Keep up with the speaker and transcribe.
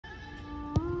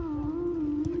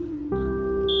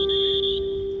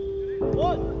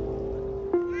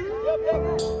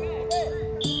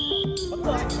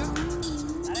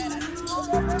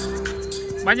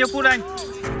Bao nhiêu phút anh?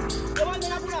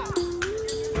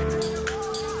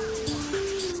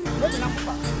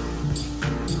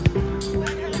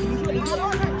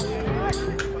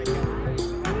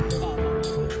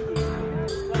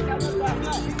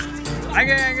 Anh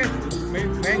ơi, mấy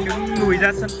anh đứng lùi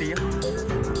ra sân tí.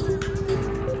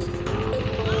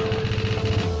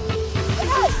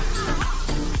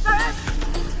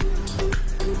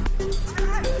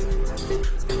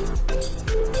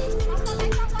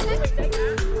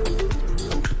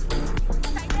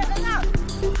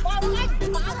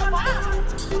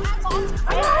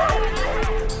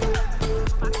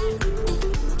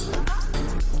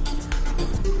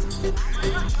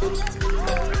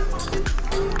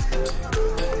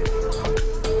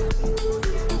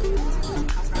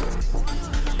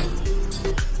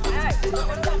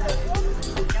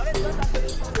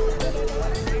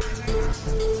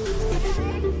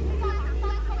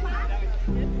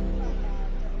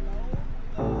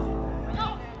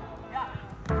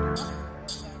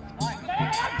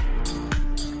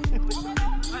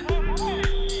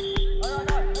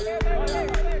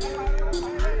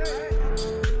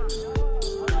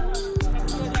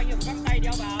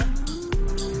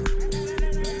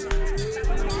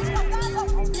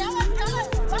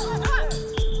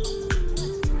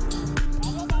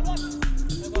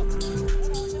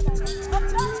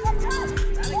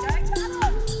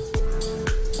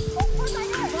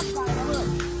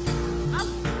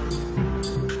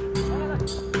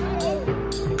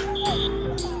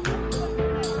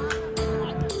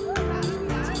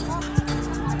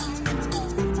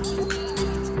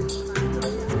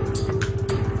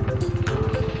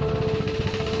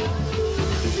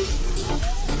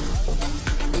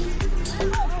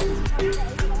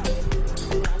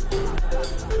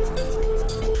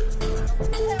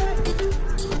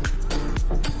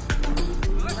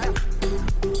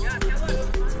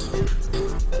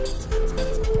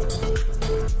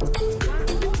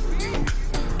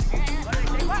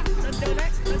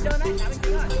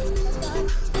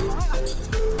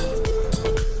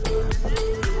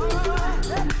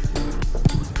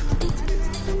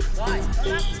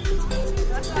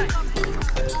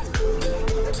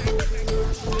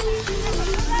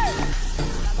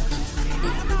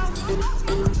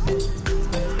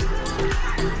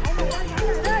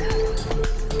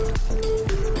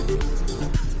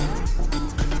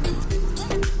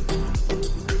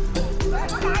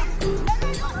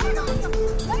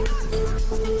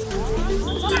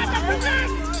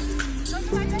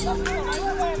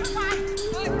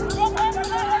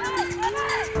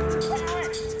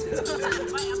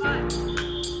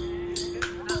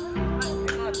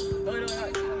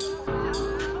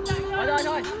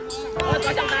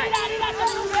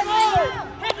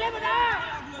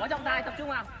 Có trọng tài tập trung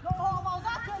vào.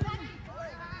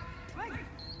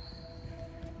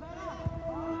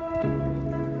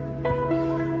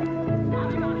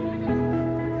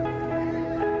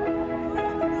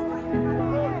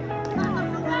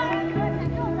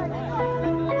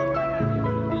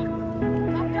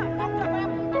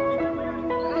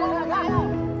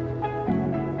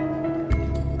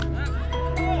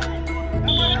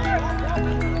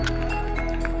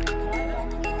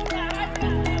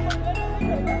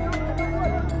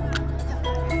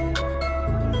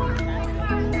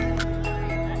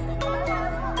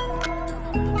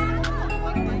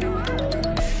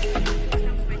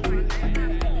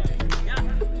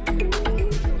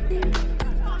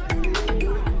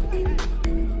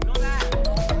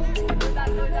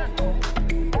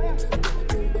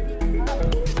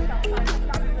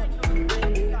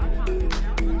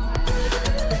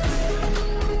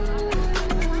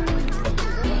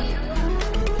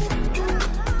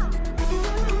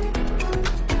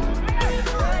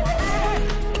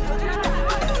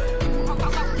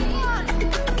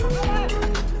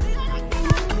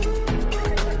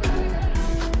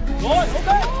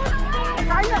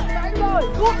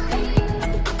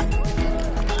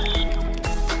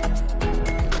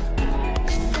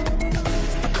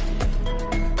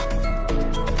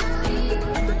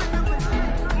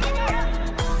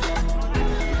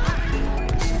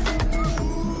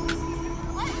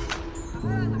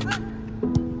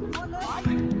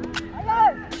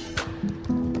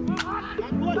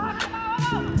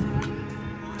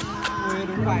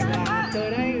 Đúng phải là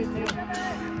chơi đây.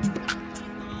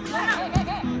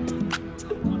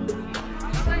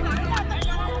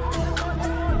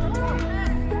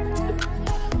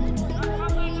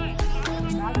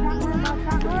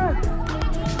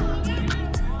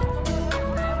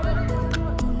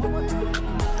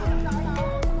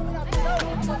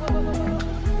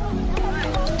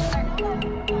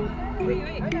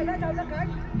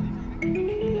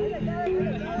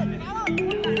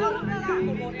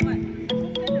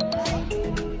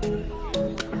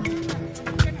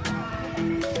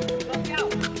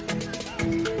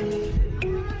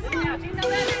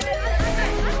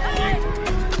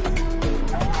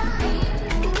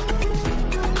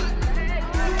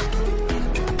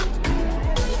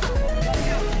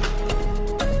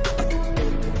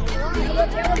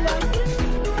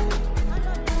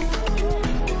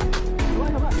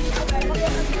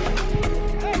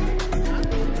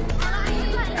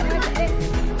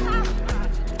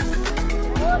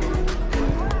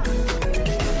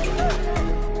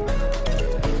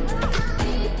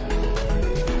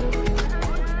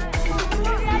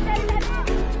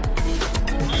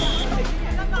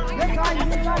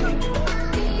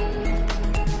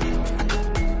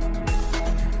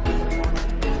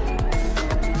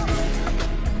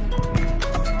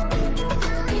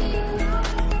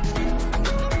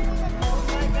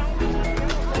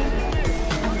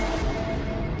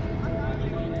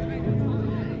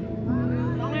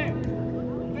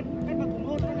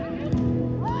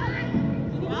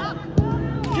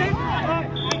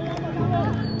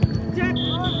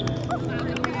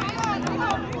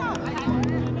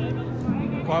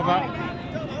 Quá vậy.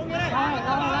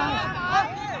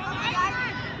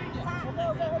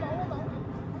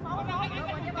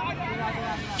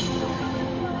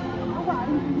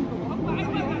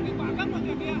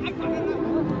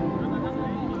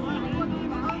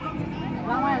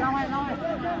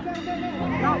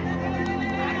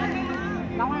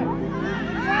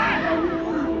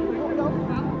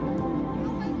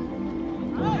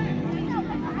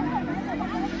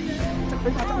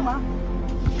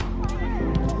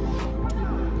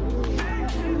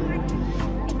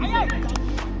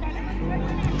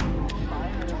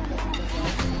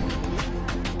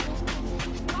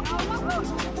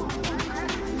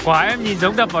 Quả em nhìn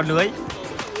giống đập vào lưới.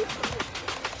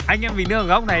 Anh em mình đứng ở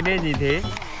góc này nên nhìn thế.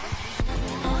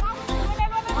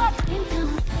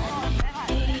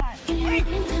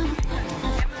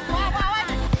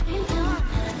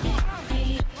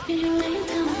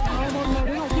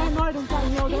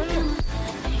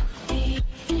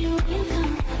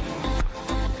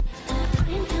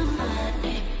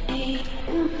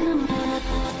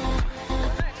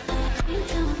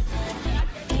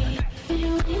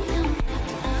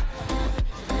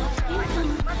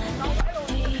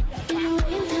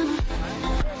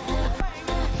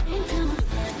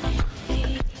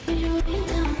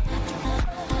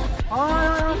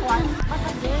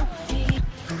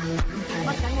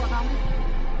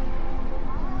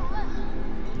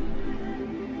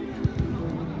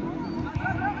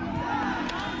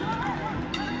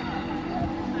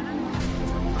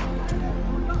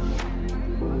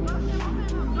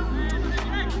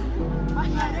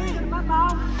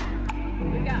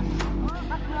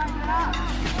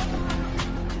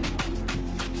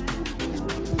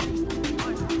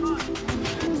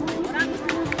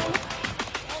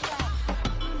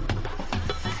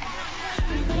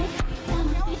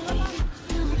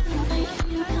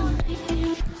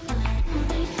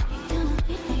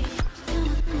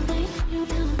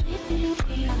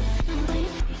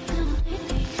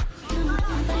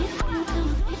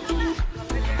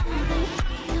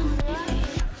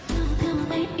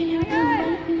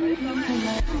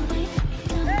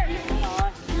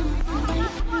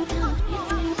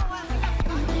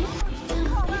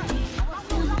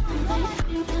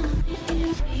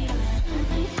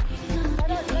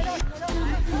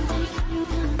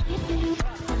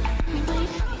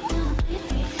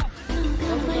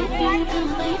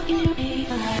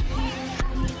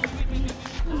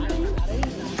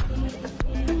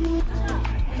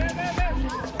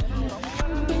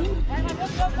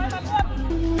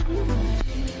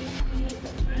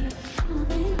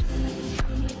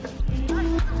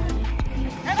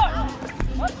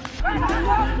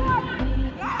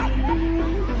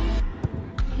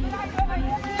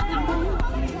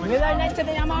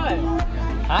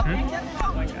 Hả?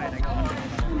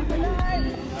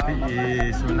 Bị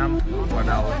số 5 vào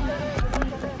đầu.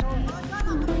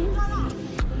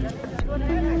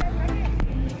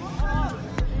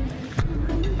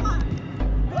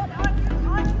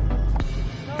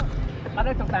 Bắt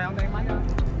được trọng tài không đây mắt nhá.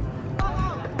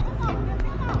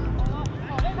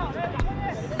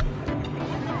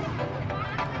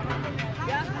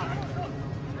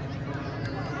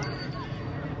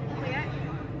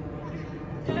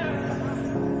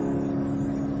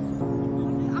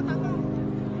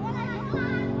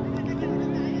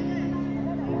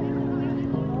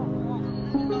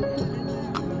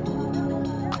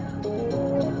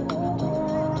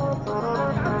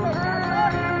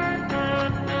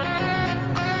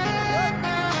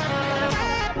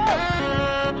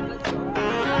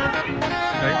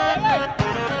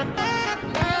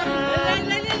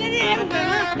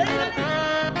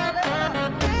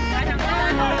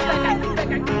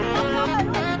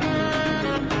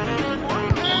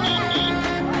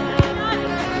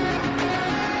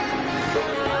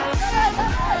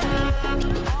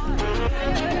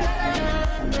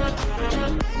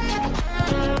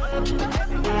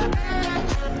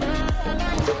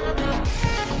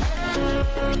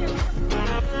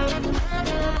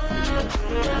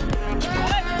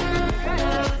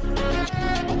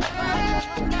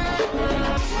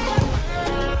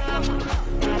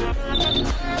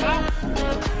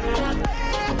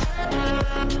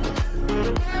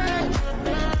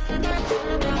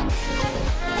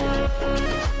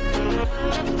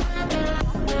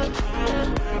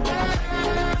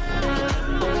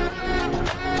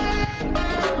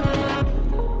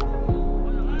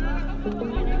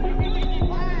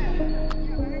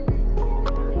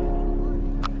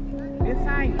 Biết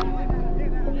sai.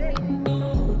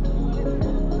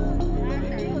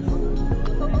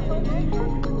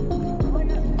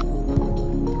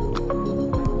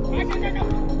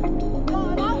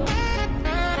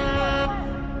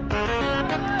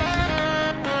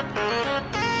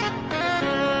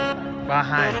 Ba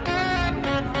hai.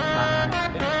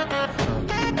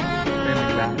 Đây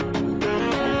mình đá.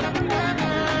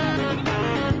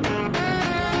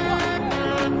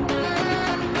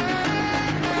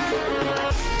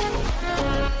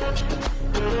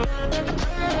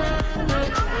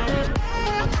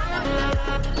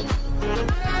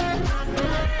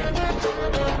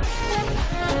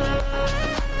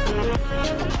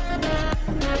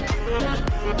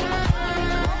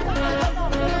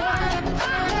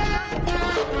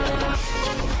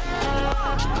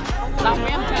 Lòng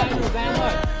em chơi lùi ra em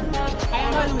ơi. Hay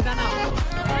em ơi lùi ra nào.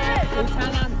 Lùi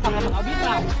xa ra, hoặc là nó biết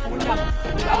vào, không nhầm.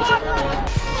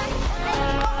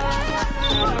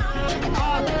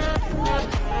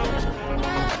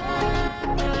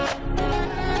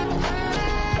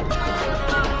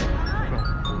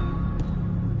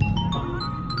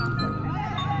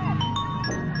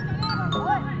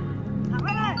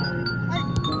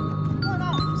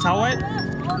 Sáu ấy.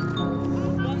 Không.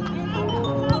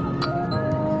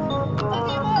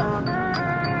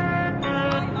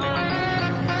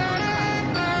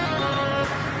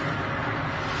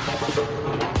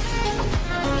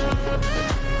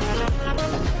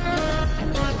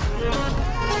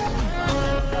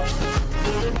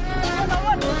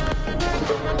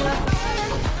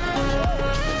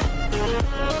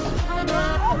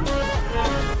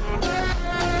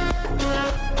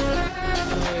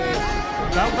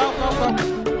 Đâu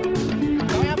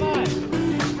em ơi.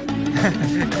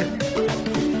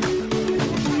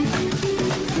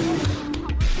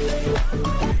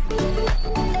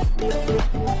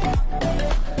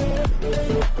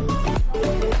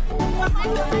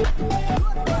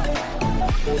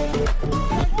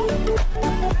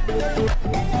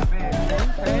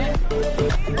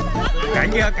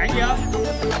 Cánh kìa.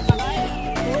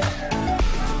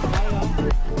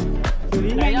 Xử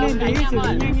lý nhanh lên tí, xử lý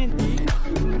nhanh lên tí.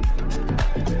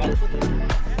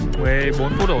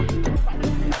 14 phút rồi.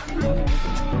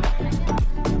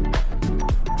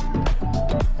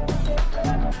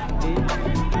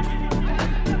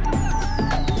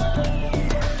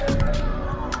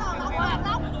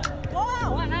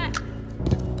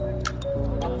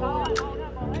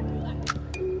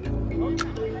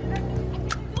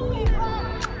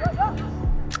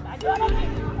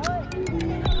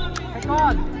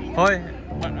 Thôi,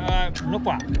 nước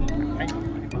quả. Anh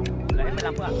Lấy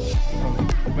 15 phút à?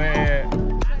 về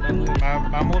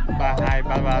 31, 32,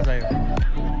 33 giây rồi.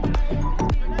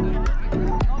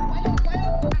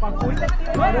 Quả cuối chạy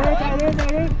đi.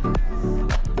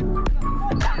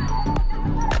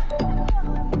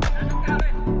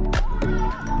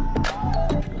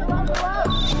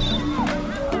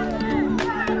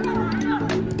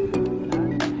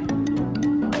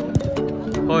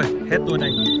 Thôi, hết tuần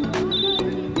này.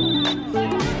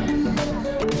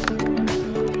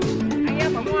 Anh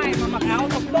em ở ngoài mà mặc áo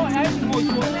đồng đội ấy thì ngồi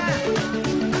xuống nha.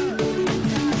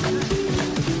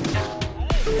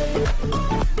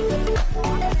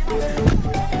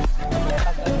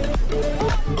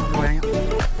 Rồi anh ạ.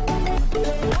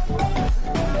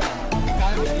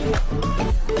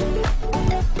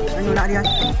 Anh ngồi lại đi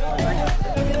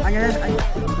anh ngồi lại đi.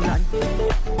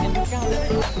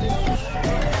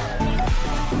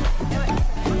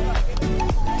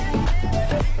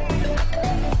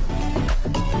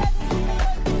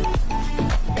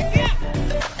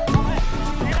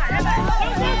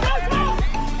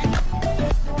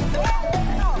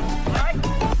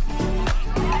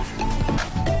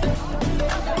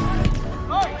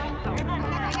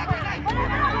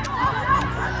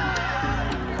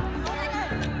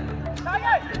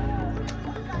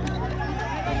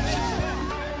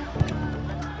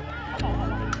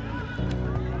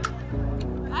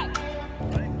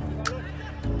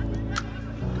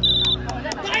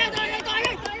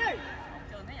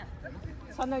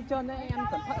 Sân này trơn đấy, em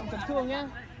cẩn thận, chấn thương nhá.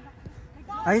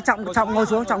 Ấy trọng ngồi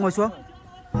xuống,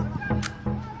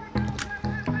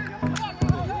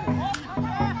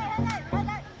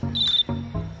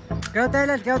 kéo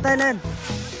tay lên.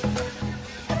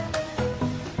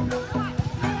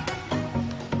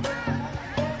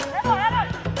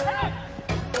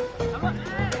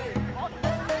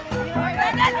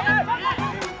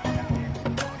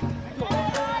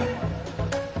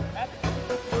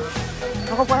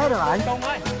 Nó không quay hết được hả anh? Không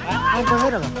ơi. Không quay hết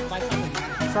được hả?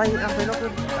 Xoay em thấy nó cứ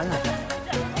đấy hả?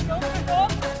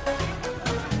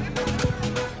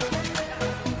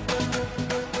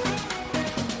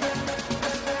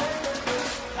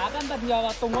 đặt nhờ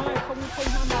vào Tùng ơi, không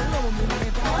ham bóng rồi mà mình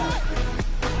mệt thôi.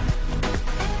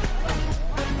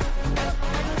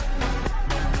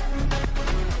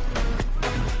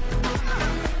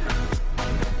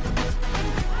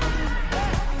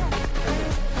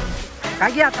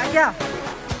 Cái kia, cái kia.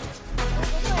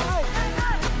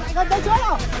 Gần tới trước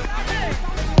rồi.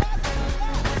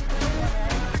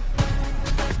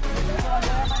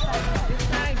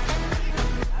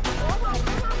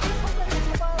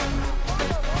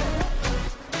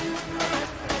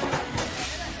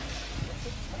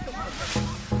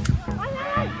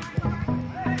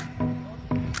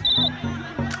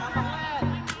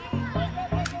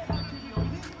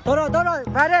 Tốt rồi,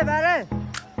 về đây, về đây.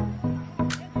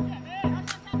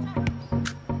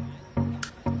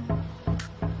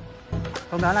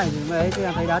 Không đá này thì mới ấy, chứ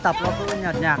em thấy đá tập nó cứ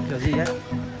nhạt nhạt kiểu gì ấy.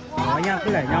 Nói nha,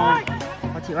 cứ đẩy nhau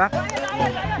khó chịu ác.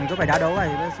 Mình có phải đá đấu này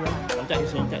thì mới sướng. Chạy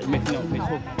xuống, chạy mệt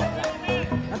không.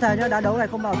 Nó thề nhá, đá đấu này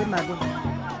không bao biết mệt luôn.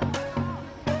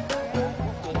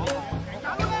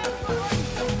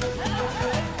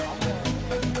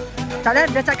 Chạy lên,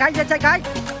 để chạy cánh, để chạy cánh.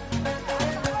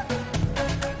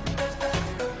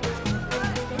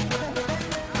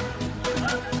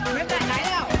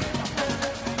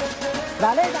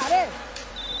 Giả đi, giả đi.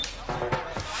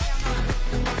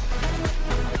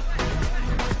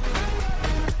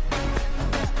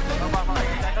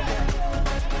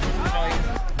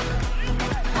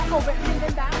 Cầu vệ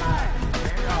lên đá thôi.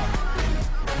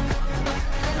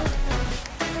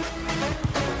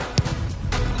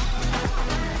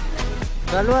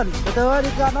 Rồi luôn, từ từ đi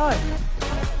con thôi.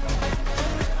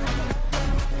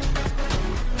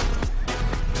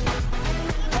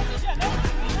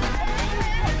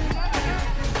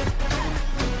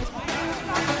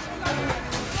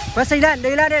 Quét sinh lên,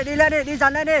 đi lên đi, đi lên đi, đi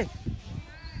dần lên đi.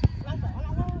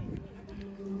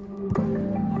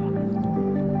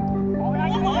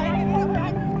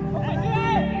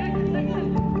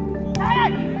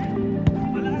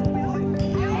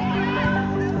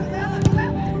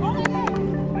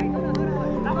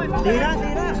 Đi ra, đi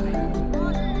ra.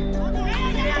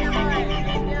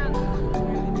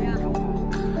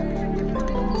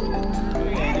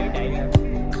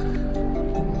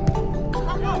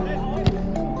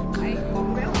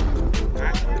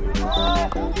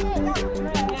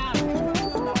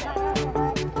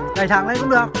 Đẩy thẳng lên cũng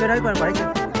được, cái đấy còn phải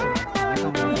đấy.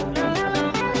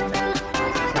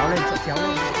 Chéo lên, chéo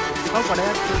lên. Không, còn đấy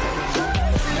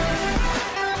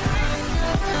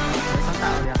sáng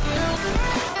tạo kìa.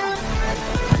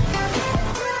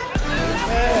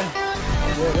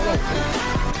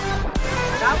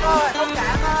 Đám ơi, không trả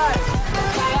em ơi.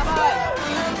 Em ơi.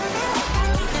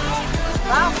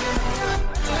 Không.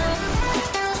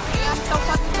 Em trong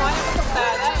sân nói em có trọng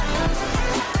tài đấy.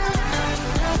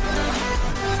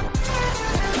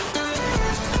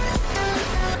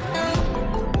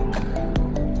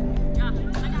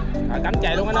 Cắm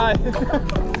chạy luôn anh ơi.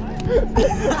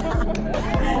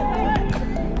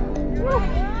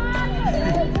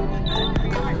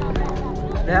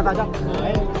 Để em vào trong.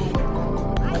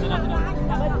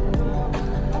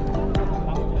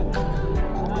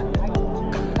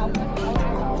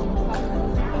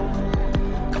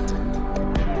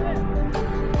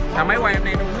 Thằng máy quay em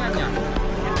này đúng không anh nhỉ?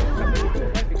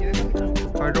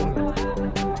 Thôi rung.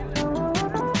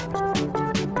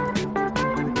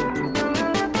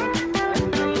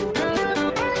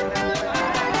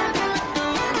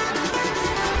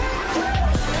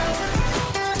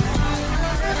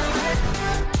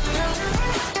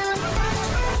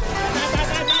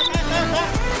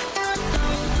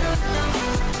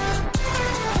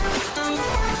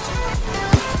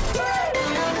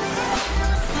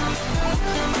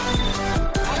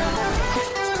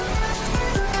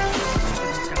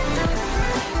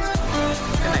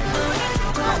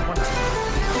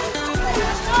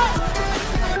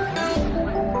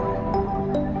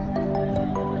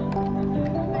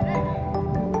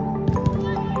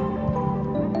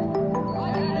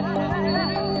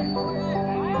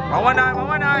 Bóng anh ơi, bóng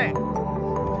anh ơi.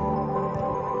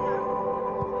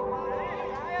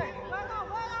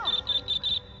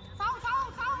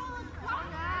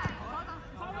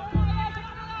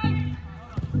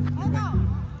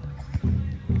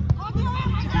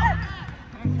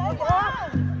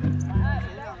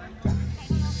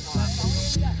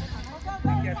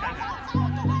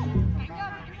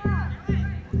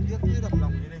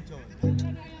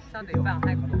 Sao để vào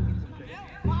hai quả bóng?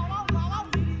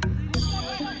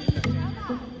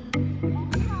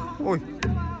 Ui.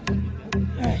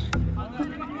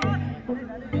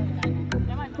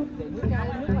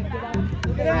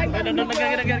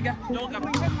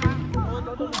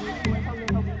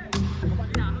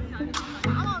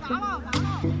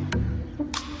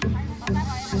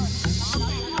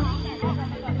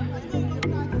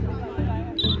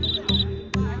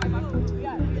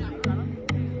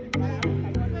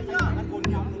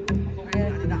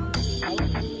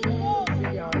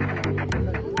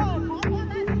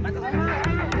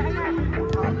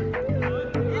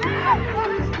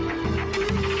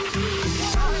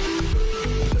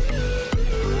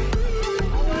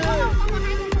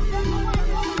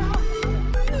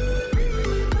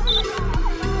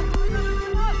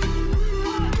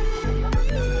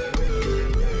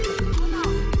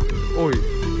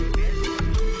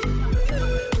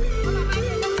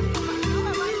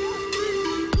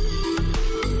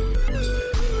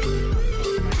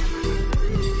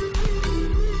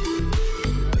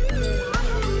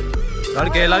 Lên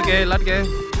kia.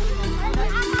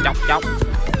 Chọc.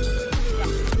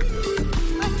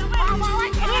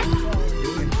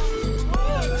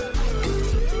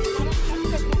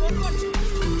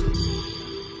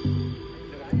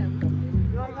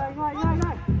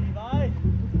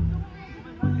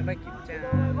 Em đang kiểm tra.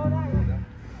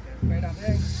 Quay đạp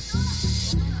đây.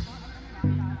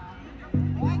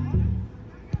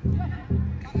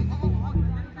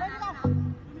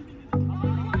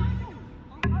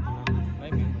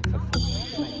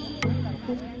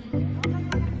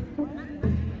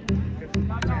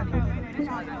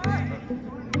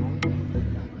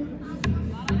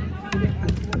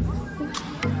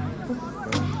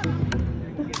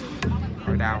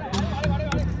 Rồi đào.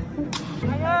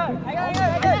 Anh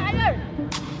ơi.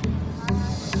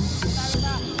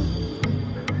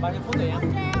 Bao nhiêu phút rồi em?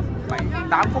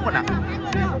 8 phút rồi nè.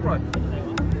 8 phút rồi.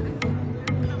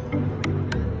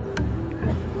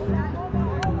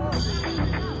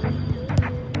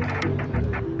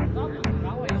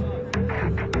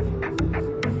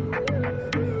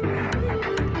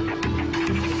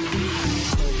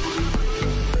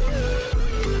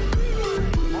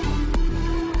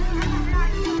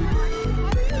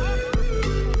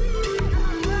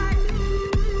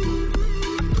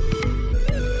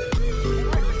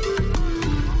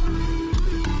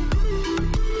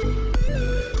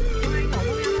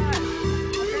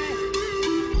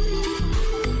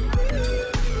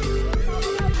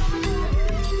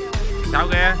 Sao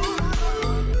kìa?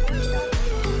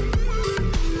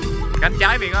 Cánh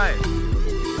trái Việt ơi.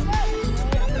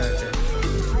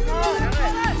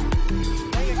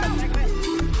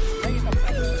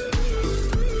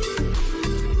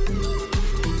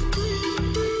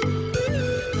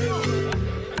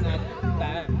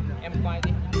 Em quay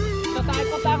đi. Có tay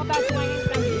xung anh đang nghỉ một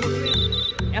chút.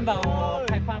 Em vào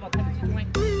thay khoa vào thay vị trí xung anh.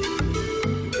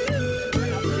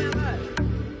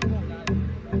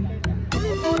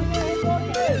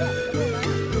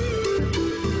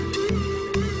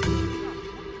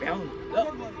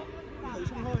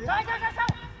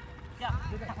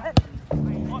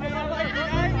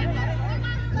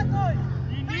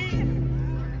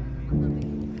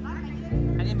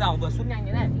 Anh em vào vừa sút nhanh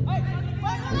thế này.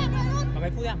 Còn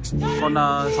mấy phút em? Còn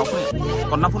 6 phút nữa.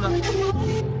 Còn 5 phút nữa.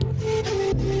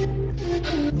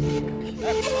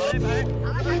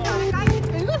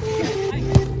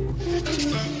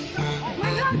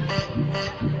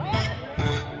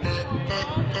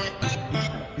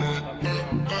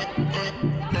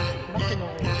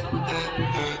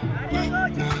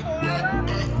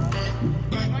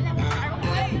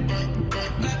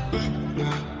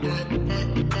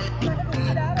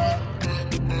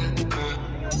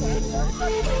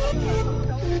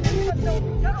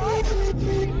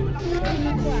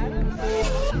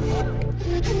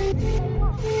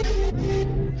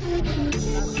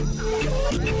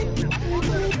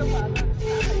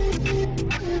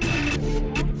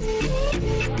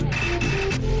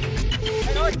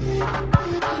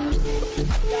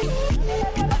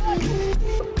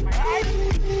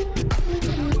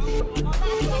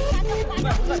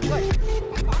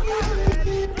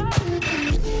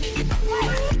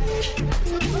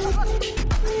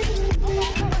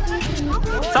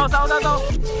 Sao chào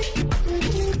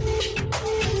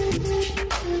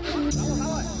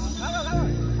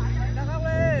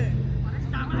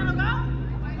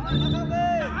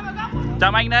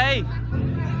anh đây.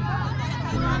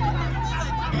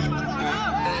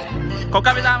 Có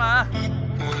camera mà.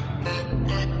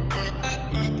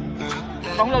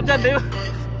 Bóng đầu chân đi.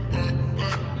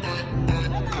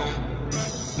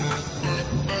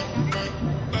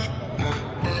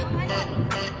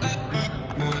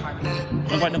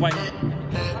 Đừng quay.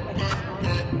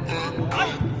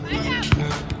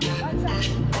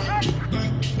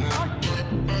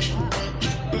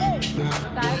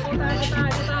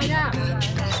 Tay nha.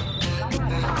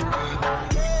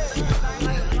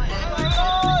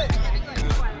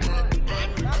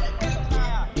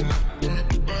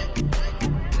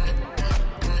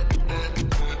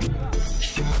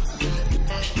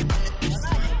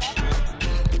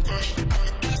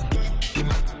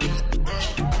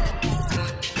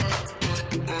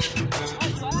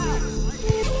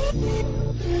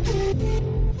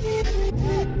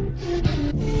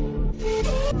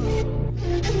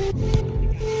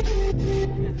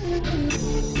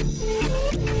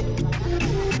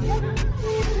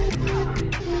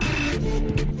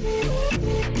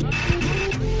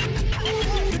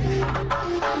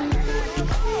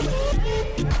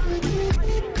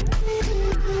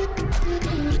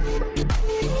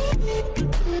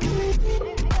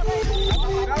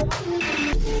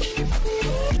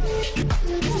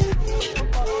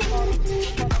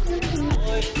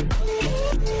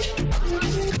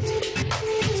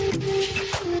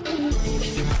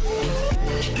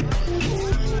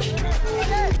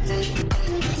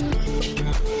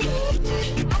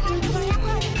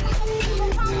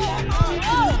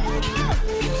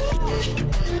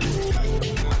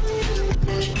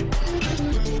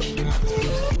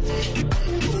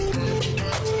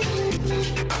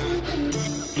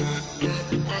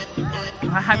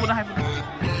 2 phút nữa, 2 phút nữa.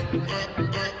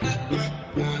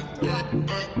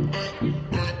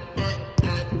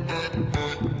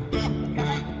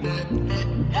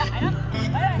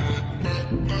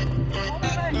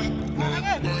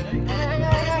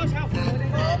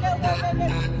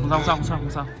 Không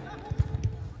sao.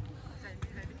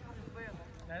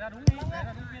 Đấy là đúng đi, đấy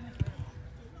là đúng viên đi.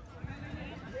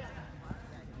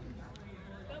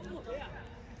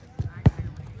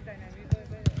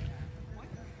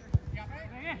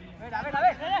 Đá về.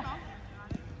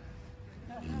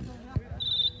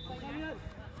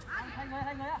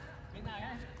 Thanh người á. Bên này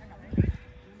á.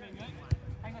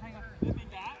 Thanh người.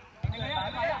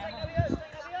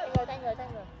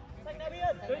 Thanh người.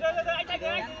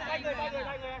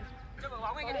 Cho quả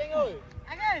bóng anh ơi.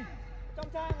 Anh ơi. Trong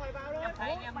trang ngoài vào thôi.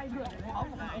 Anh em bay rửa để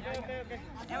bóng. Ok.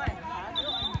 Em ơi.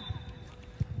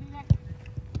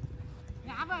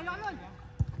 Ngã về đó luôn.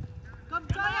 Cầm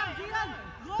chơi em Duy Ân.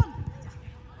 Luôn.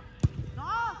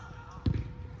 Đó.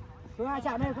 Cứ ai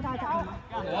chạm đây, cứ ai chạm.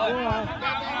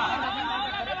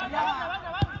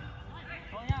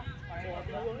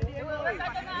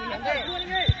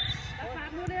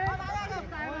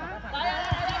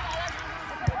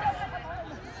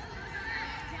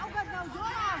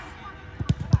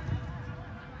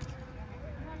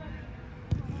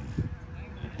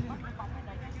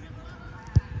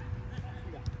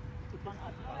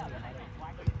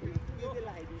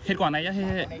 Hết quả này nhá.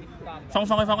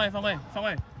 Phong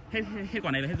ơi. Hết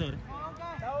quả này là hết rồi đấy.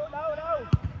 Đâu.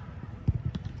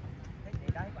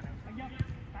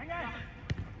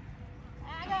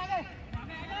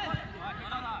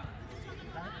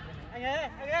 Anh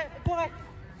ơi, Quốc ơi.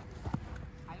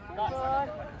 Rồi,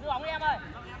 giữ bóng đi em ơi.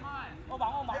 Ô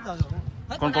bóng.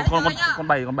 Còn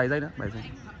 7 giây nữa, 7 giây.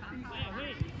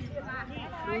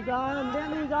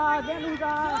 Đi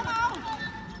ra.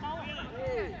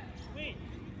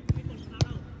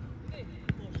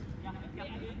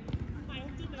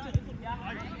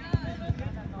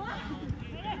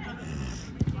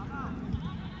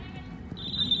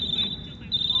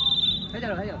 Thấy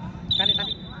chưa? Cắt đi.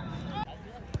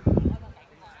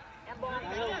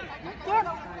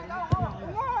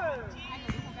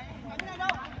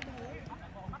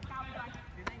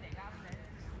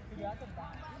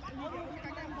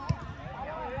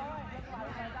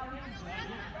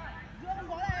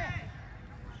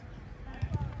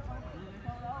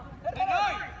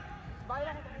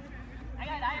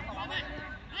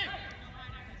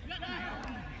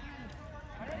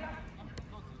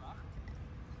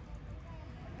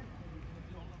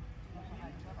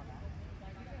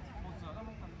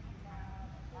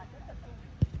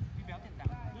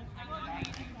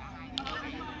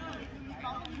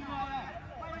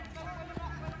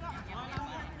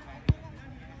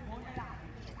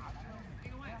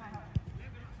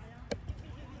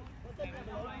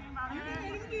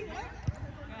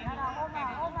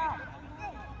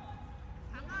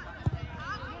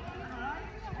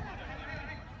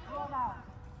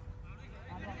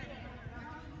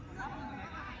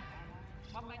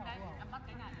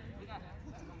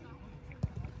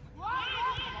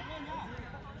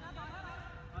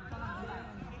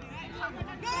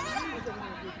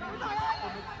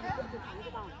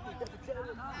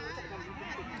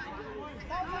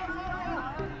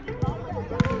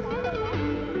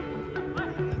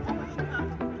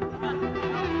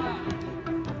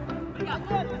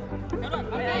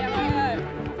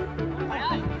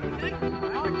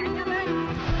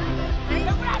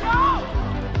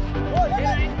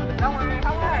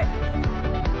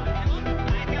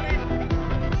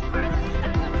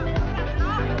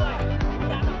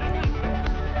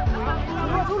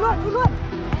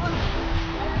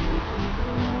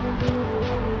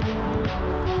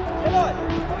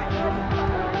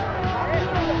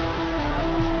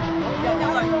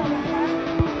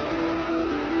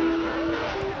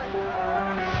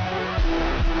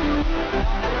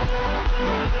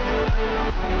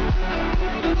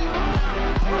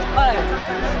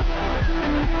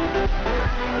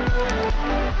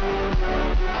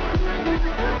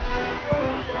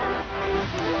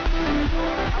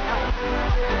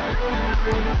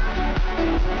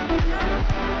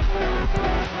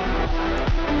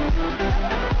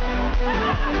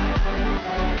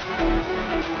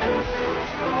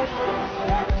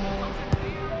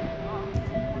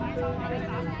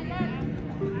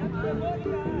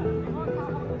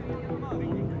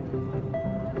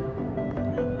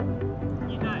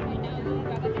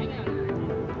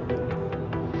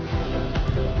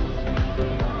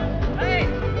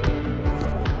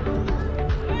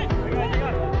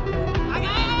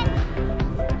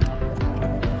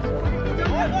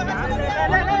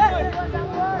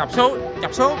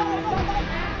 Chọc xuống.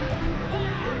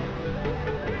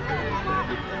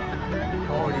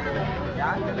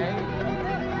 đá cho đấy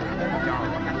cho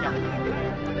cắt cho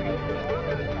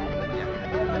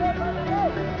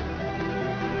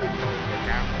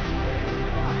cao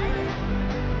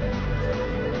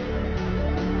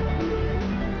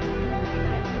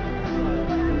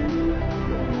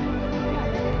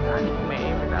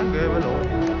mẹ đá ghê với luôn.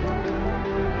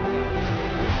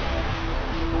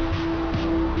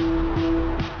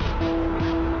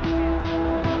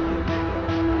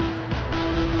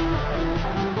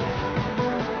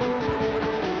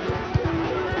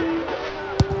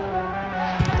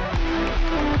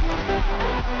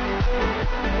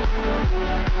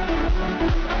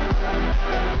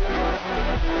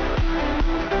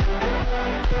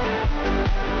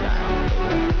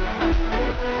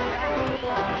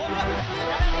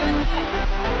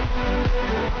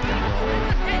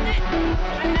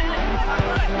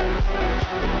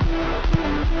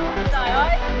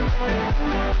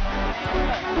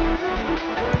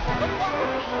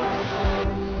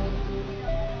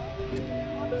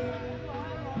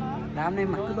 Đám này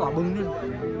mặt cứ đỏ bừng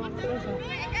lên.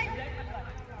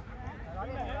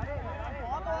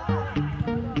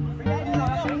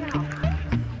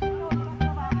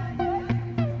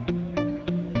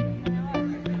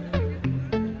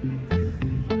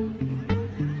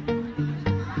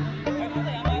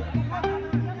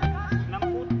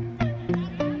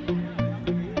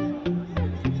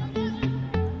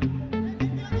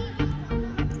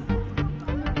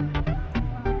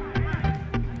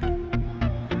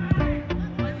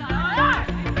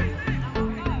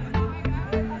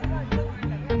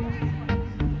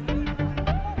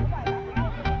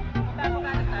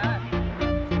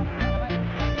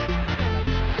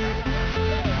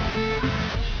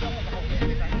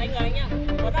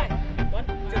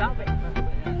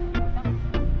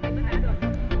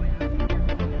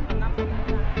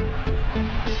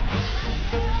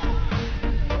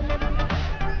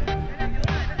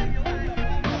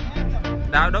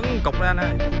 Đào đứng cục ra nè,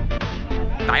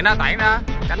 tẩy ra,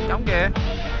 cánh trống kìa,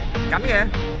 cánh kìa.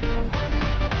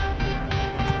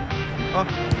 Ô.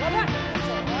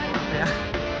 Dạ.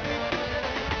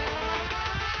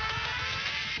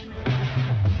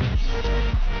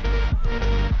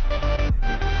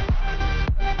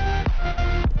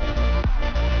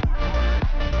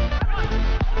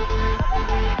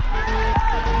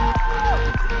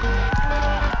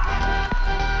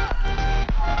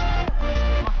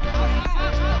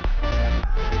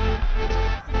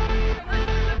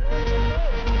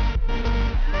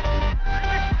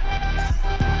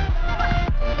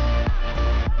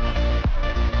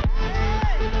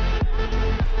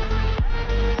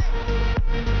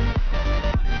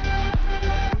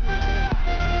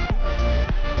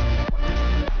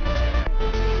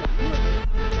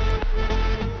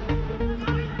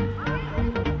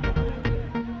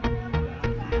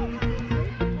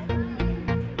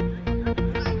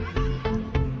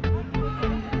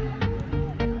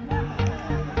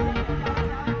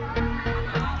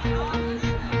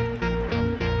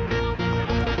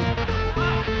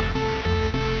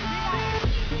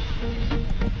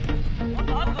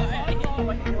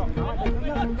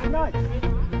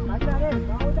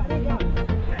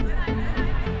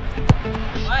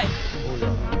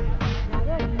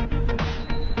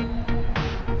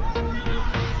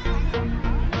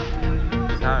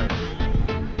 Sao?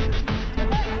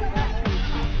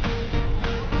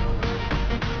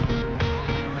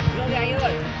 Đưa đi anh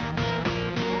ơi.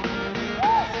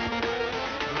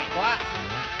 Mạnh quá.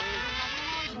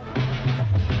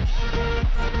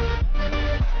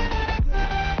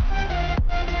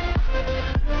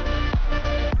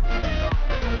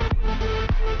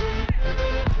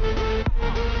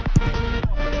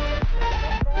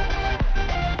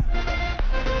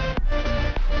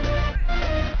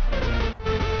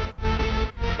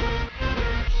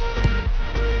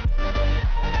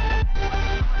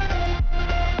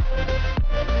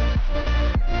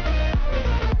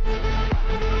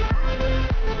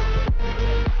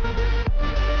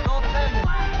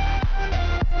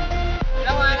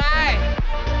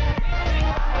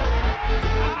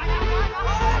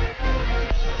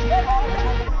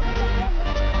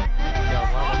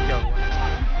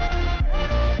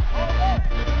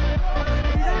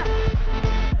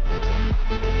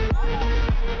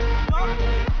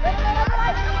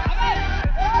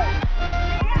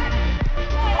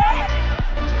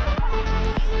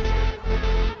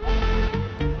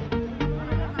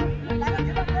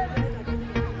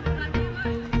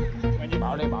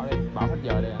 Bảo hết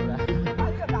giờ đi anh ra.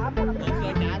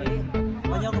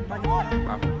 Bao nhiêu?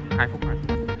 2 phút rồi.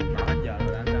 Bảo hết giờ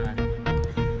rồi anh ra.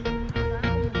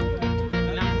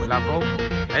 15 phút.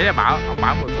 Đấy là bảo ông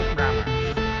bảo 10 phút ra mà.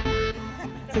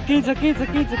 Skin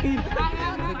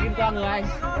qua người anh.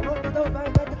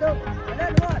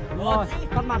 Đúng rồi,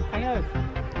 bắt mặt Khánh ơi.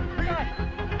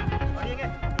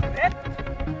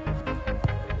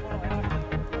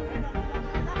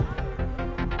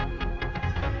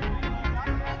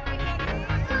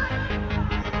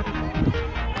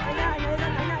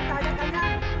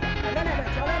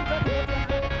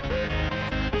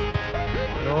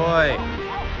 Rồi.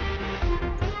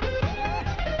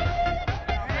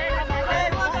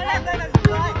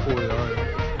 Ui ơi.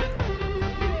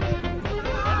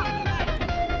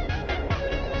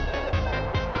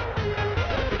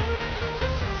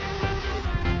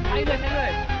 Anh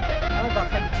người. Nó vào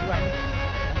thành chịu anh.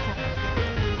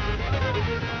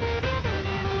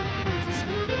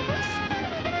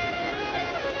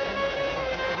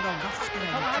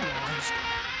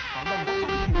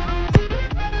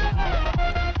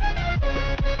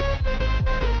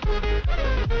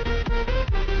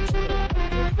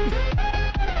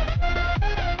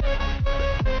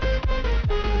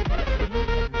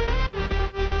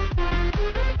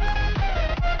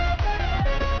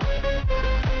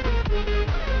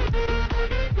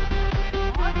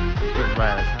 Tuyệt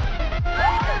vời là sao?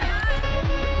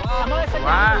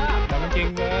 Quá, đừng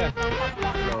chiên ghê.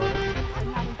 Rồi.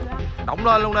 Đóng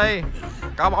lên luôn đi.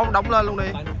 Có bóng đóng lên luôn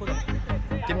đi.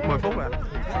 10 phút rồi.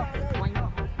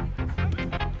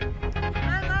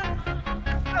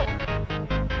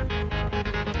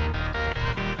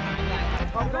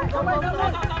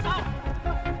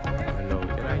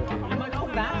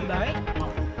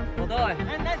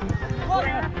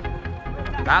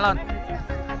 Đá lên.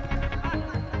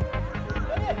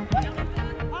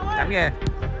 Cánh kìa.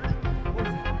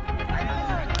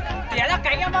 Tỉa ra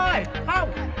cánh em ơi.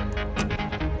 Không.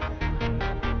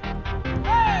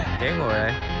 Kéo người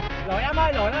đây. Lỗi em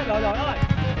ơi, lỗi ơi.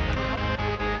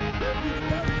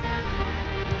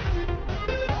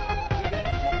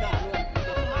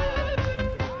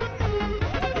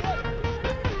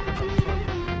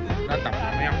 Nó tập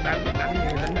mấy ông đánh như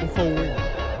đánh con phu ấy.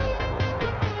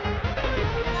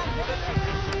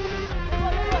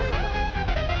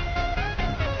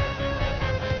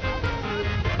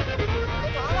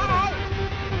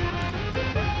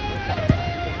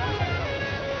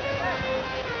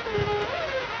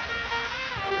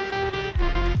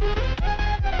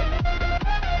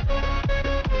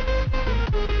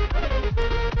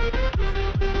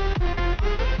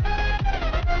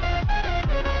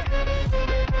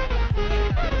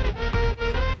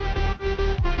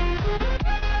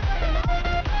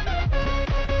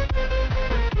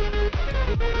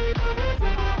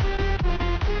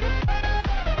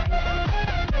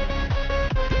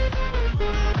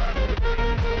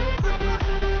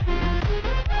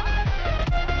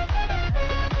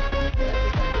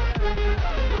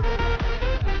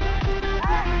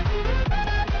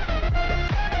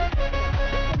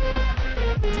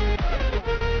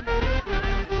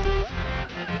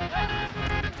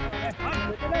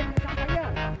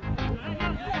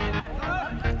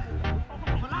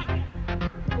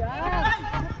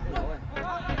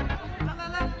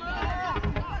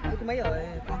 Mấy rồi?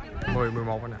 10,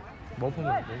 11 anh ạ. 4 phút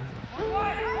 14.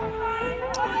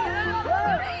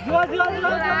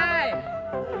 Dưa này.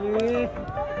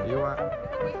 Yếu quá.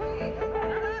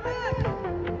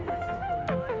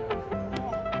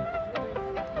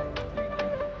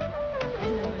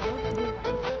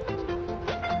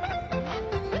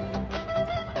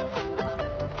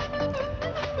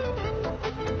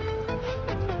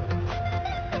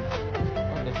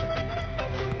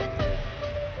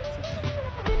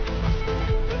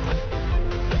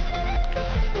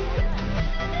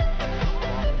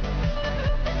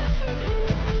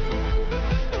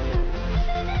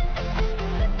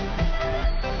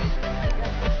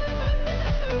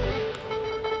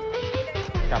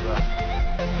 Cặp rồi.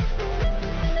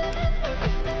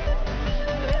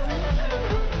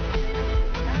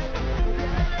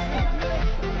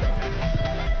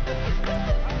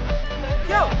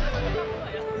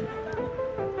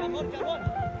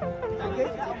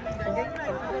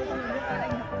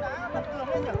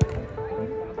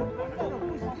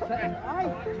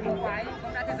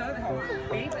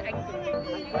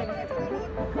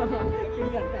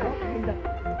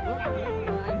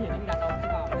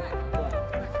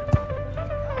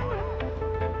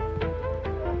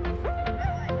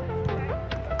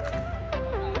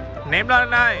 Ném lên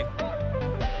đây.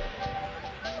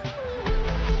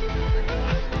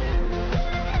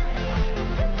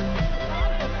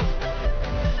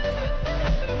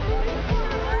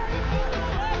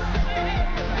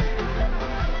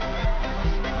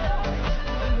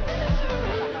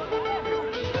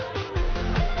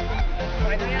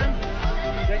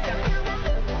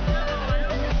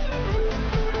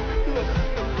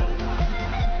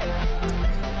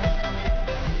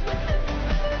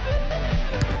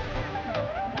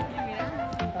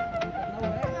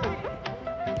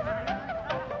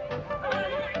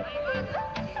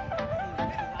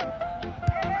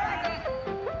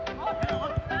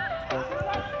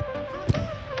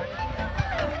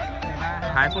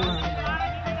 2 phút.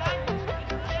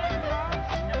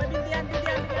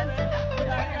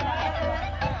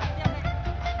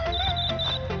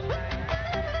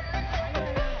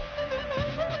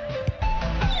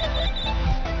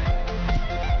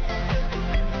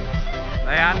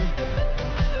 Đây anh.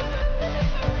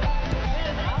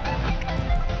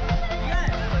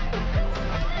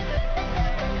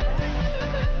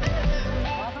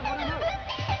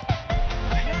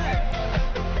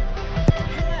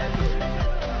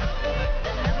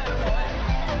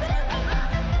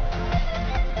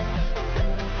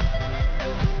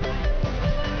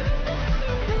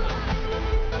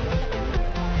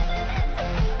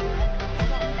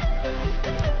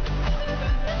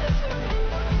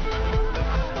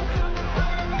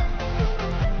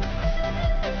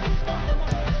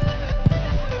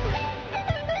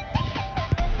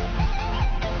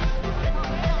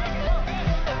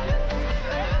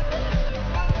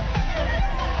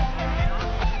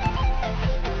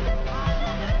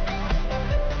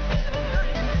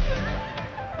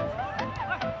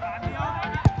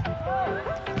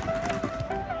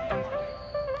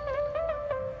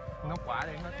 Nấu quả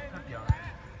đi, hết giờ.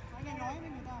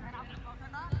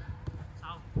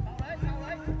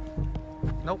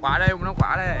 Nấu quả đây, nấu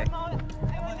quả đây.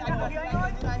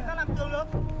 Ra làm tường được.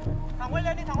 Thằng ơi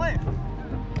lên đi thằng ơi.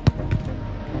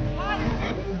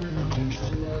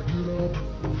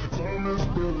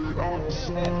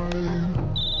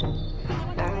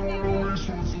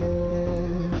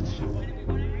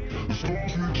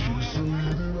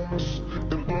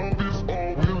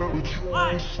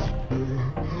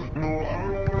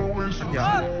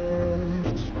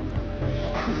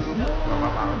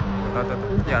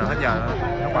 Hết giờ rồi.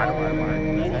 Nó quả.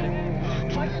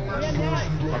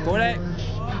 Quả cuối đấy.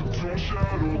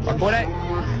 Quả cuối đấy.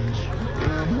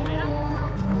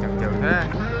 Chặn chừng thế.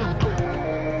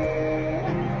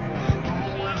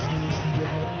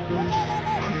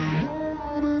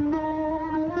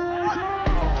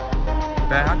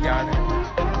 Ok, hết giờ.